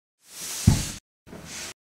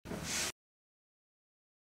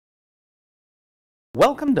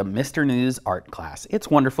Welcome to Mr. News Art Class. It's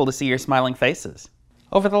wonderful to see your smiling faces.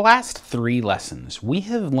 Over the last 3 lessons, we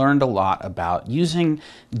have learned a lot about using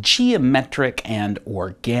geometric and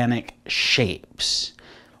organic shapes.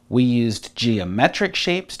 We used geometric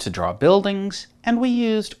shapes to draw buildings, and we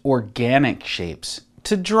used organic shapes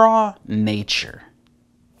to draw nature.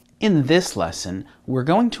 In this lesson, we're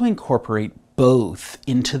going to incorporate both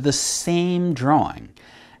into the same drawing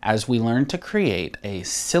as we learn to create a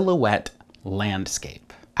silhouette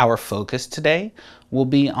landscape. Our focus today will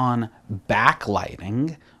be on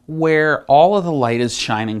backlighting, where all of the light is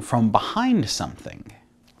shining from behind something.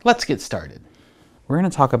 Let's get started. We're going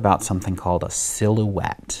to talk about something called a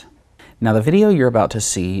silhouette. Now, the video you're about to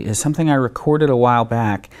see is something I recorded a while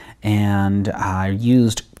back, and I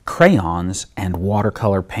used crayons and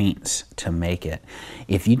watercolor paints to make it.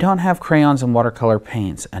 If you don't have crayons and watercolor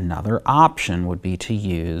paints, another option would be to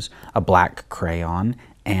use a black crayon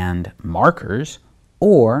and markers,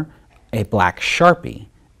 or a black Sharpie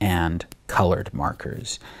and colored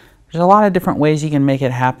markers. There's a lot of different ways you can make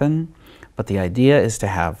it happen, but the idea is to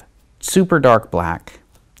have super dark black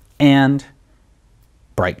and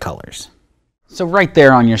bright colors. So right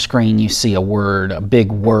there on your screen you see a word, a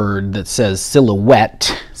big word that says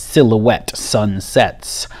silhouette. Silhouette,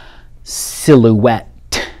 sunsets,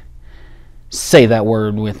 silhouette. Say that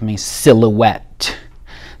word with me, silhouette.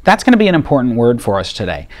 That's going to be an important word for us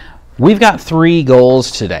today. We've got 3 goals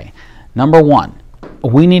today. Number 1,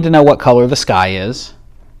 we need to know what color the sky is.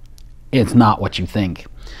 It's not what you think.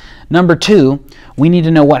 Number 2, we need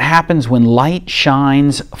to know what happens when light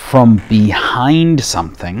shines from behind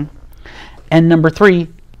something. And number 3,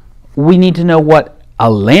 we need to know what a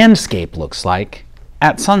landscape looks like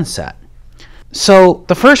at sunset. So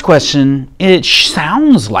the first question, it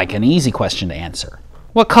sounds like an easy question to answer.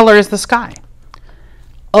 What color is the sky?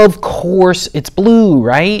 Of course it's blue,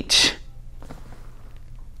 right?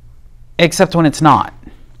 Except when it's not,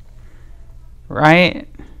 right?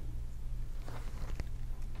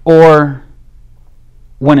 Or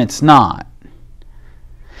when it's not,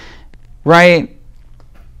 right?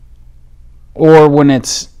 Or when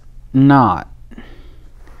it's not.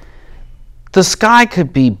 The sky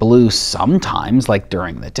could be blue sometimes, like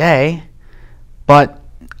during the day, but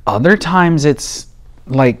other times it's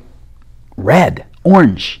like red,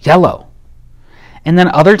 orange, yellow. And then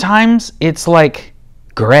other times it's like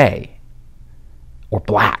gray or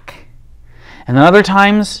black. And then other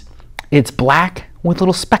times it's black with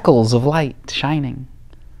little speckles of light shining.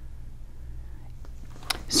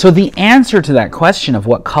 So the answer to that question of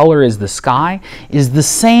what color is the sky is the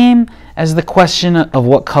same as the question of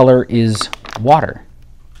what color is water.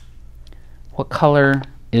 What color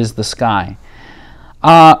is the sky?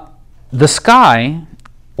 The sky,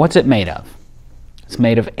 what's it made of? It's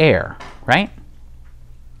made of air, right?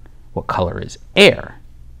 What color is air?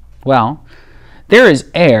 Well, there is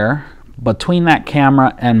air between that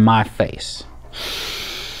camera and my face.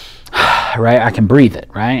 Right? I can breathe it,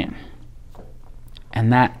 right?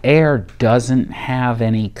 And that air doesn't have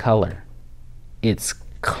any color. It's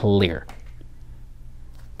clear.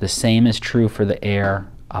 The same is true for the air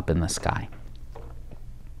up in the sky.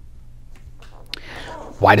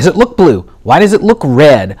 Why does it look blue? Why does it look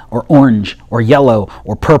red or orange or yellow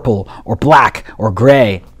or purple or black or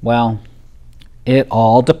gray? Well, it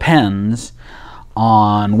all depends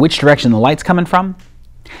on which direction the light's coming from,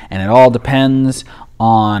 and it all depends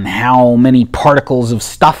on how many particles of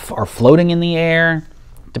stuff are floating in the air.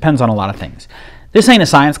 Depends on a lot of things. This ain't a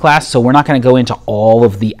science class, so we're not going to go into all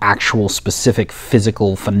of the actual specific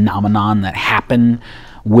physical phenomenon that happen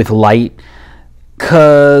with light,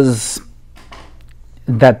 because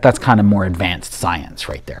that's kind of more advanced science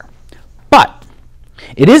right there. But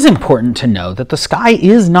it is important to know that the sky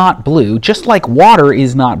is not blue, just like water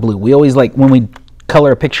is not blue. We always, like when we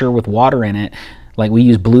color a picture with water in it, like we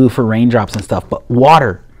use blue for raindrops and stuff, but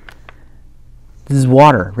water, this is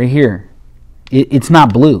water right here. It's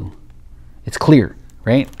not blue. It's clear,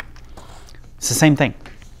 right? It's the same thing.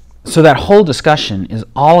 So that whole discussion is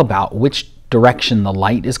all about which direction the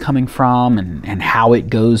light is coming from and how it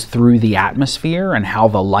goes through the atmosphere and how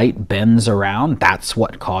the light bends around. That's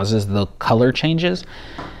what causes the color changes.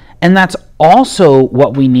 And that's also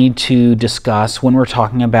what we need to discuss when we're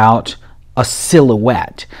talking about a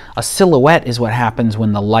silhouette. A silhouette is what happens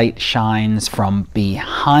when the light shines from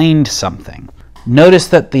behind something. Notice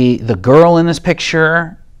that the girl in this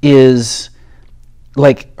picture is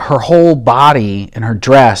like her whole body and her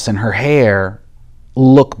dress and her hair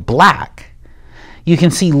look black. You can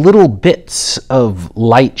see little bits of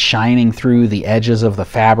light shining through the edges of the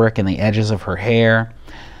fabric and the edges of her hair.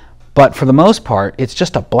 But for the most part, it's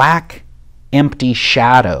just a black, empty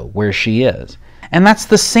shadow where she is. And that's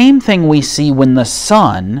the same thing we see when the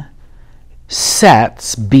sun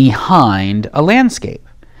sets behind a landscape.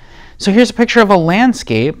 So here's a picture of a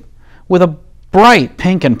landscape with a bright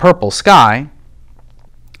pink and purple sky.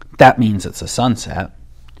 That means it's a sunset.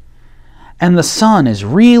 And the sun is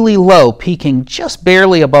really low, peaking just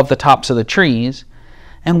barely above the tops of the trees.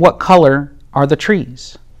 And what color are the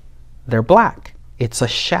trees? They're black. It's a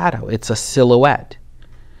shadow. It's a silhouette.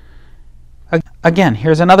 Again,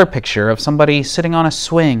 here's another picture of somebody sitting on a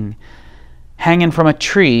swing, hanging from a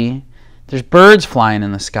tree. There's birds flying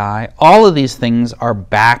in the sky. All of these things are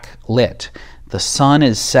backlit. The sun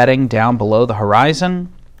is setting down below the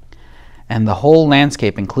horizon, and the whole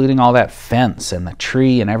landscape, including all that fence and the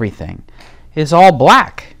tree and everything, is all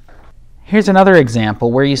black. Here's another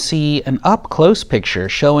example where you see an up-close picture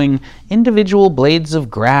showing individual blades of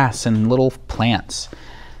grass and little plants.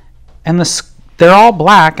 And they're all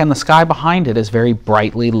black, and the sky behind it is very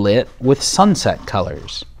brightly lit with sunset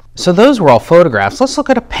colors. So those were all photographs. Let's look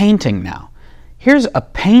at a painting now. Here's a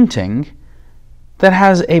painting that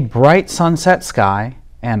has a bright sunset sky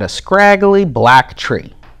and a scraggly black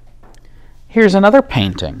tree. Here's another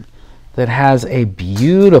painting that has a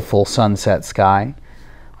beautiful sunset sky,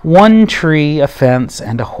 one tree, a fence,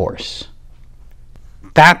 and a horse.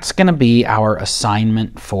 That's going to be our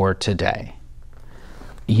assignment for today.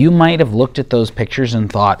 You might have looked at those pictures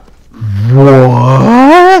and thought,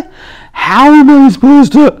 what? How am I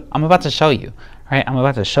supposed to? I'm about to show you, right? I'm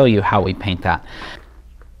about to show you how we paint that.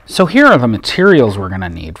 So here are the materials we're going to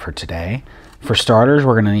need for today. For starters,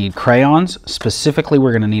 we're going to need crayons. Specifically,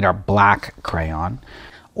 we're going to need our black crayon,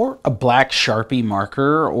 or a black Sharpie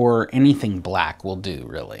marker, or anything black will do,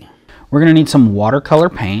 really. We're going to need some watercolor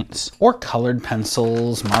paints, or colored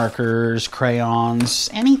pencils, markers, crayons,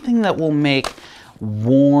 anything that will make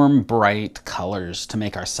warm, bright colors to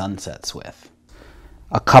make our sunsets with.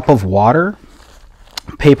 A cup of water,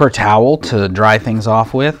 paper towel to dry things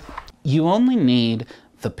off with. You only need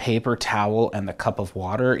the paper towel and the cup of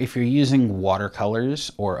water if you're using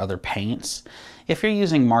watercolors or other paints. If you're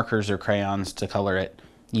using markers or crayons to color it,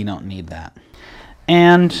 you don't need that.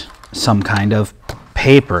 And some kind of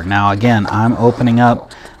paper. Now again, I'm opening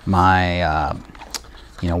up my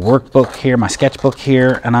workbook here, my sketchbook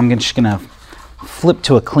here, and I'm just gonna flip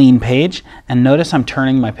to a clean page, and notice I'm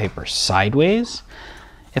turning my paper sideways.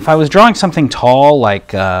 If I was drawing something tall,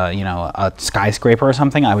 like a skyscraper or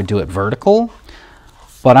something, I would do it vertical.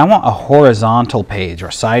 But I want a horizontal page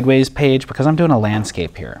or sideways page because I'm doing a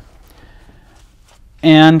landscape here.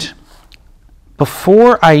 And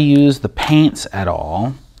before I use the paints at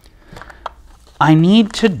all, I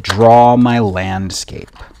need to draw my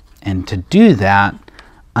landscape. And to do that,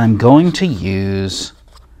 I'm going to use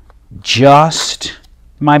just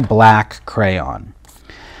my black crayon.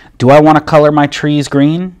 Do I want to color my trees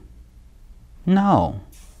green? No,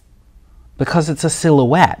 because it's a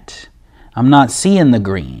silhouette. I'm not seeing the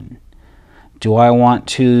green. Do I want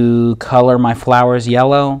to color my flowers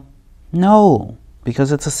yellow? No,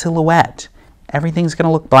 because it's a silhouette. Everything's going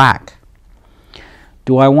to look black.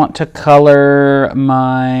 Do I want to color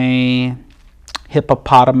my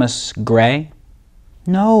hippopotamus gray?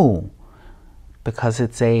 No, because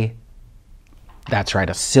it's that's right,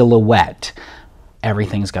 a silhouette.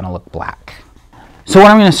 Everything's going to look black. So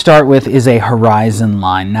what I'm going to start with is a horizon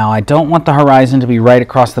line. Now I don't want the horizon to be right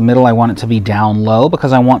across the middle. I want it to be down low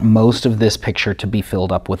because I want most of this picture to be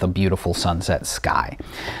filled up with a beautiful sunset sky.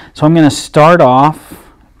 So I'm going to start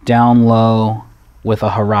off down low with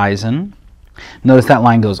a horizon. Notice that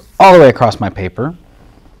line goes all the way across my paper,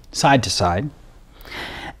 side to side.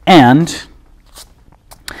 And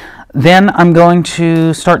then I'm going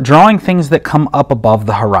to start drawing things that come up above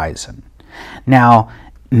the horizon. Now,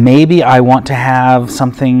 maybe I want to have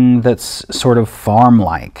something that's sort of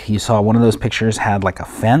farm-like. You saw one of those pictures had like a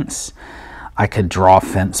fence. I could draw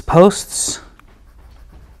fence posts.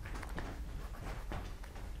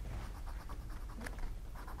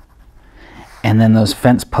 And then those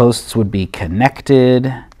fence posts would be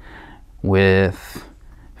connected with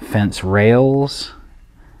fence rails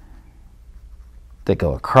that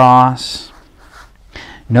go across.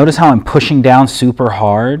 Notice how I'm pushing down super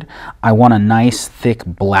hard. I want a nice thick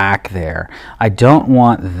black there. I don't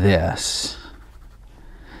want this.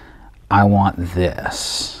 I want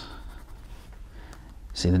this.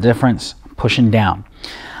 See the difference? Pushing down.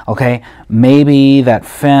 Okay, maybe that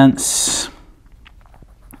fence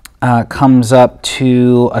comes up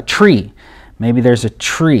to a tree. Maybe there's a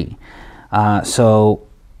tree. So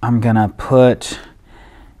I'm gonna put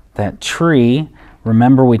that tree.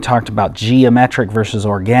 Remember we talked about geometric versus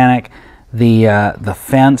organic. The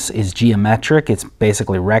fence is geometric. It's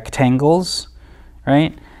basically rectangles,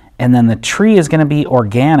 right? And then the tree is going to be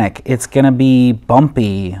organic. It's going to be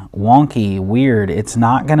bumpy, wonky, weird. It's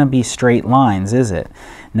not going to be straight lines, is it?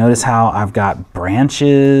 Notice how I've got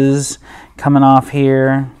branches coming off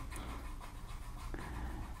here.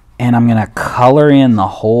 And I'm going to color in the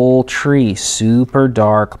whole tree super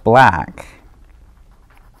dark black.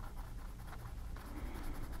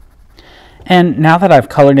 And now that I've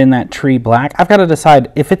colored in that tree black, I've got to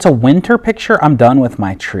decide if it's a winter picture, I'm done with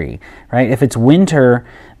my tree, right? If it's winter,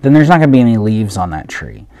 then there's not going to be any leaves on that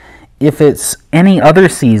tree. If it's any other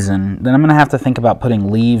season, then I'm going to have to think about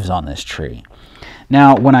putting leaves on this tree.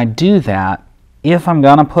 Now, when I do that, if I'm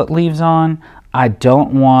going to put leaves on, I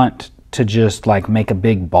don't want to just like make a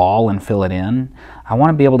big ball and fill it in. I want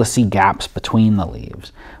to be able to see gaps between the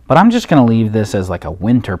leaves. But I'm just going to leave this as like a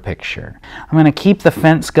winter picture. I'm going to keep the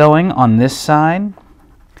fence going on this side.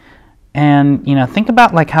 And, you know, think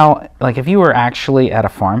about like how, like if you were actually at a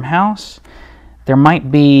farmhouse, there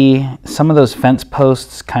might be some of those fence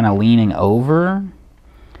posts kind of leaning over.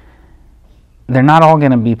 They're not all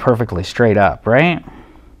going to be perfectly straight up, right?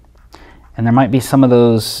 And there might be some of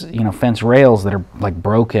those, you know, fence rails that are like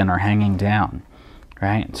broken or hanging down,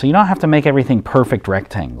 right? So you don't have to make everything perfect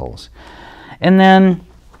rectangles. And then,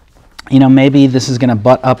 you know, maybe this is going to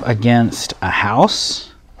butt up against a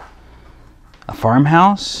house, a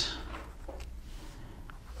farmhouse.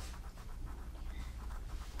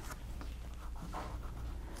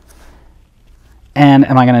 And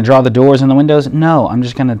am I going to draw the doors and the windows? No, I'm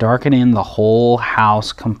just going to darken in the whole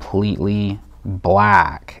house completely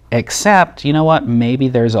black. Except, you know what? Maybe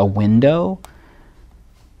there's a window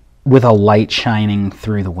with a light shining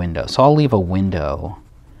through the window. So I'll leave a window.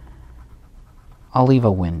 I'll leave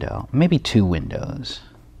a window. Maybe two windows.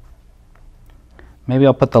 Maybe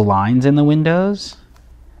I'll put the lines in the windows.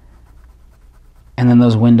 And then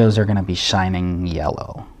those windows are going to be shining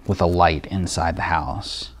yellow with a light inside the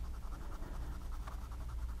house.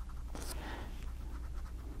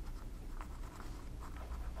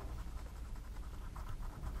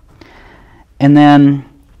 And then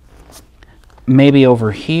maybe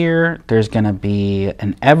over here, there's going to be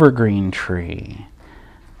an evergreen tree.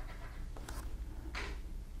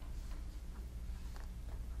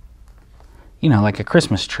 You know, like a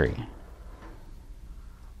Christmas tree.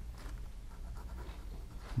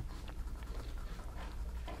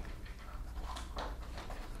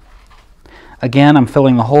 Again, I'm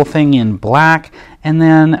filling the whole thing in black, and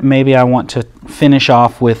then maybe I want to finish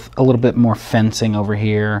off with a little bit more fencing over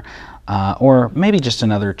here. Or maybe just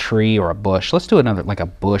another tree or a bush. Let's do another, like a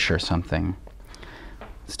bush or something.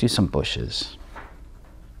 Let's do some bushes.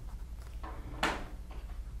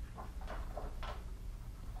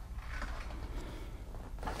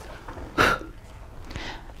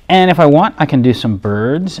 And if I want, I can do some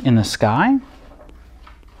birds in the sky.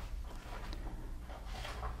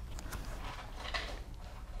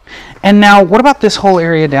 And now, what about this whole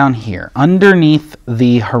area down here, underneath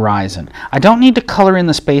the horizon? I don't need to color in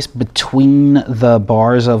the space between the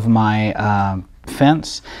bars of my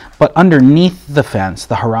fence, but underneath the fence,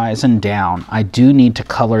 the horizon down, I do need to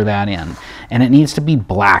color that in. And it needs to be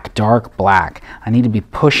black, dark black. I need to be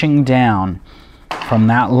pushing down from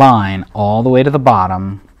that line all the way to the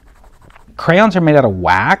bottom. Crayons are made out of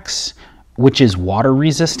wax, which is water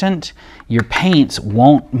resistant. Your paints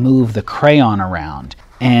won't move the crayon around.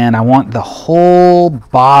 And I want the whole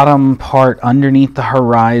bottom part underneath the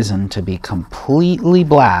horizon to be completely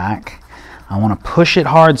black. I want to push it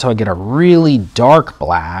hard so I get a really dark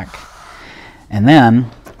black. And then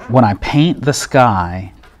when I paint the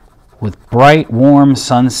sky with bright, warm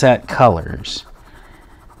sunset colors,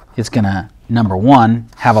 it's going to, number one,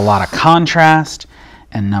 have a lot of contrast.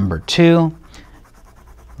 And number two,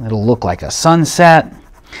 it'll look like a sunset.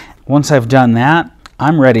 Once I've done that,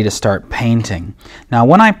 I'm ready to start painting. Now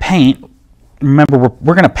when I paint, remember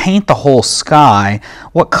we're going to paint the whole sky.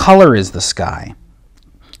 What color is the sky?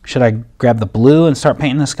 Should I grab the blue and start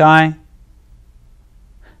painting the sky?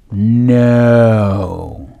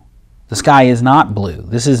 No. The sky is not blue.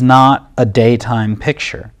 This is not a daytime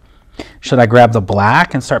picture. Should I grab the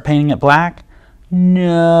black and start painting it black?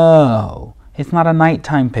 No. It's not a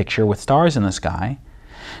nighttime picture with stars in the sky.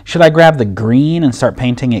 Should I grab the green and start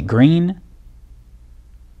painting it green?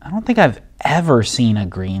 I don't think I've ever seen a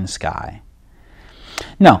green sky.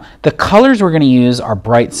 No, the colors we're going to use are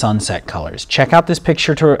bright sunset colors. Check out this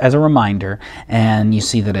picture as a reminder, and you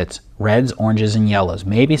see that it's reds, oranges, and yellows,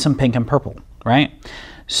 maybe some pink and purple, right?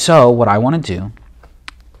 So what I want to do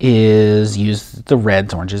is use the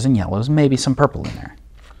reds, oranges, and yellows, maybe some purple in there.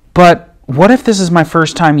 But what if this is my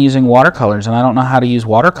first time using watercolors and I don't know how to use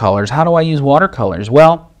watercolors? How do I use watercolors?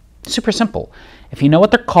 Well, super simple. If you know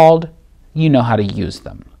what they're called, you know how to use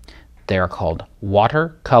them. They are called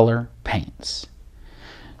watercolor paints.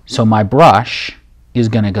 So my brush is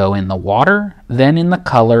going to go in the water, then in the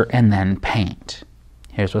color, and then paint.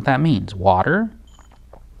 Here's what that means. Water,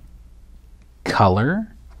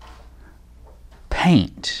 color,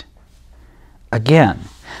 paint. Again,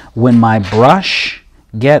 when my brush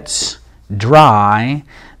gets dry,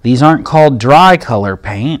 these aren't called dry color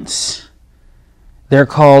paints. They're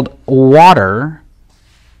called water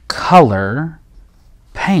color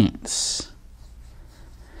paints.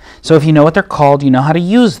 So if you know what they're called, you know how to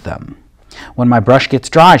use them. When my brush gets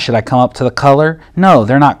dry, should I come up to the color? No,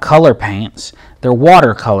 they're not color paints. They're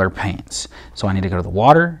watercolor paints. So I need to go to the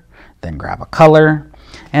water, then grab a color,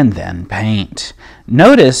 and then paint.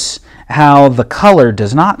 Notice how the color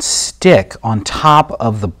does not stick on top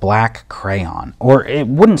of the black crayon, or it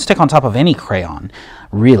wouldn't stick on top of any crayon,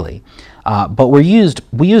 really. But we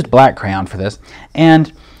used black crayon for this,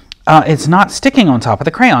 and it's not sticking on top of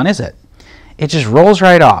the crayon, is it? It just rolls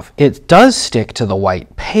right off. It does stick to the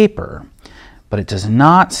white paper, but it does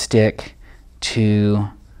not stick to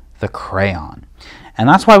the crayon. And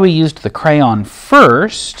that's why we used the crayon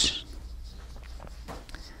first,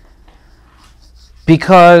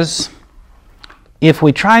 because if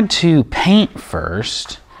we tried to paint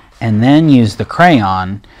first and then use the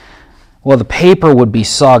crayon, well, the paper would be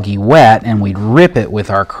soggy wet and we'd rip it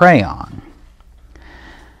with our crayon.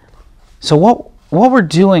 So what we're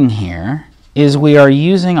doing here is we are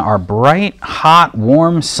using our bright, hot,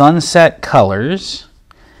 warm sunset colors.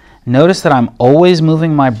 Notice that I'm always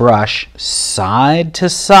moving my brush side to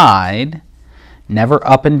side, never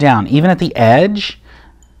up and down. Even at the edge,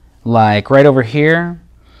 like right over here,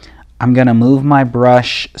 I'm going to move my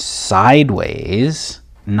brush sideways,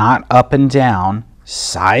 not up and down,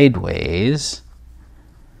 sideways.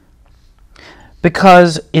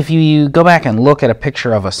 Because if you go back and look at a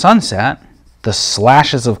picture of a sunset, the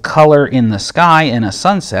slashes of color in the sky in a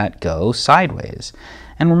sunset go sideways.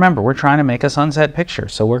 And remember, we're trying to make a sunset picture,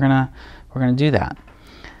 so we're gonna do that.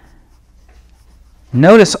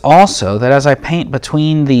 Notice also that as I paint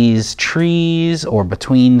between these trees or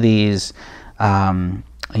between these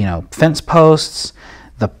fence posts,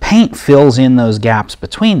 the paint fills in those gaps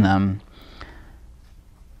between them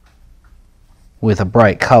with a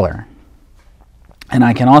bright color. And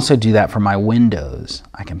I can also do that for my windows.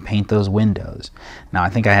 I can paint those windows. Now I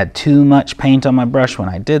think I had too much paint on my brush when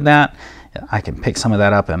I did that. I can pick some of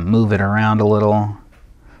that up and move it around a little.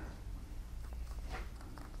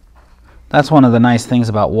 That's one of the nice things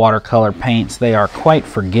about watercolor paints. They are quite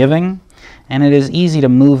forgiving, and it is easy to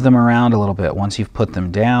move them around a little bit. Once you've put them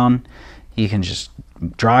down, you can just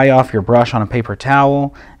dry off your brush on a paper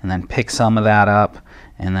towel and then pick some of that up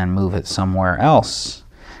and then move it somewhere else.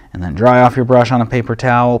 And then dry off your brush on a paper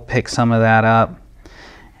towel, pick some of that up,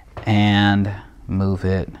 and move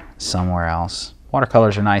it somewhere else.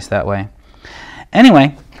 Watercolors are nice that way.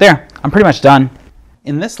 Anyway, there, I'm pretty much done.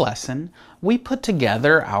 In this lesson, we put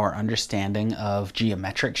together our understanding of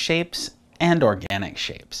geometric shapes and organic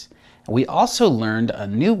shapes. We also learned a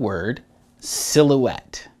new word,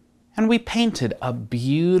 silhouette. And we painted a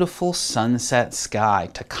beautiful sunset sky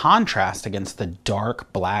to contrast against the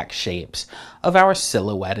dark black shapes of our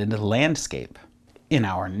silhouetted landscape. In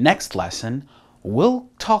our next lesson, we'll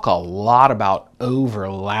talk a lot about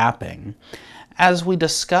overlapping as we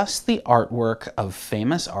discuss the artwork of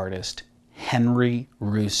famous artist Henry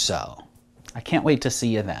Rousseau. I can't wait to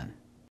see you then.